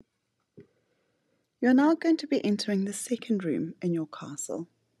You're now going to be entering the second room in your castle.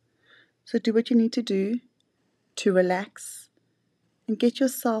 So do what you need to do to relax and get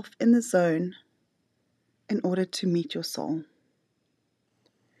yourself in the zone in order to meet your soul.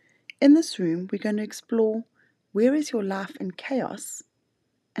 In this room, we're going to explore where is your life in chaos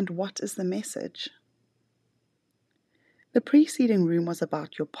and what is the message. The preceding room was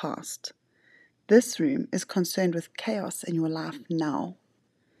about your past. This room is concerned with chaos in your life now.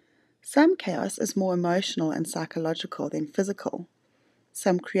 Some chaos is more emotional and psychological than physical,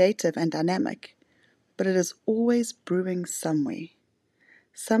 some creative and dynamic, but it is always brewing somewhere.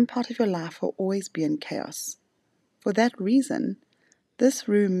 Some part of your life will always be in chaos. For that reason, this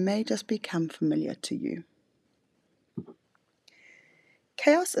room may just become familiar to you.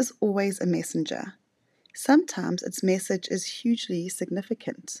 Chaos is always a messenger. Sometimes its message is hugely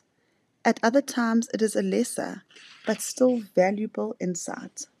significant. At other times, it is a lesser, but still valuable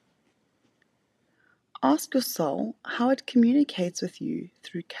insight. Ask your soul how it communicates with you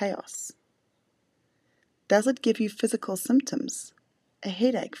through chaos. Does it give you physical symptoms? A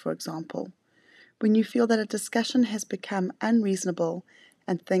headache, for example, when you feel that a discussion has become unreasonable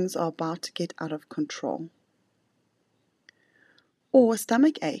and things are about to get out of control. Or a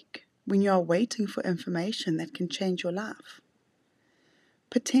stomach ache when you are waiting for information that can change your life.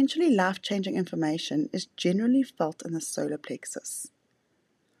 Potentially life-changing information is generally felt in the solar plexus.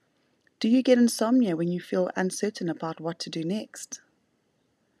 Do you get insomnia when you feel uncertain about what to do next?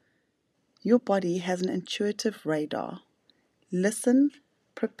 Your body has an intuitive radar. Listen,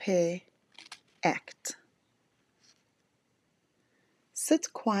 prepare, act.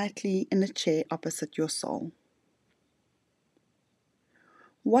 Sit quietly in a chair opposite your soul.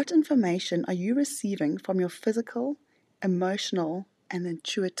 What information are you receiving from your physical, emotional, and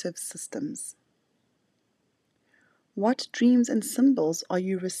intuitive systems? What dreams and symbols are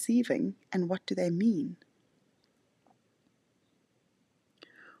you receiving, and what do they mean?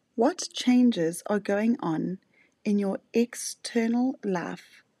 What changes are going on in your external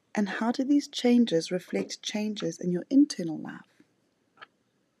life, and how do these changes reflect changes in your internal life?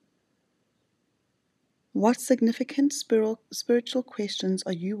 What significant spiritual questions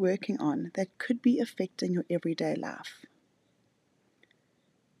are you working on that could be affecting your everyday life?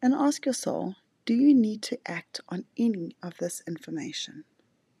 And ask your soul, do you need to act on any of this information?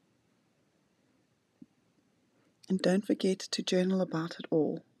 And don't forget to journal about it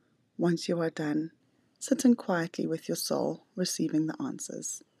all. Once you are done, sitting quietly with your soul, receiving the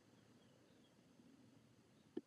answers.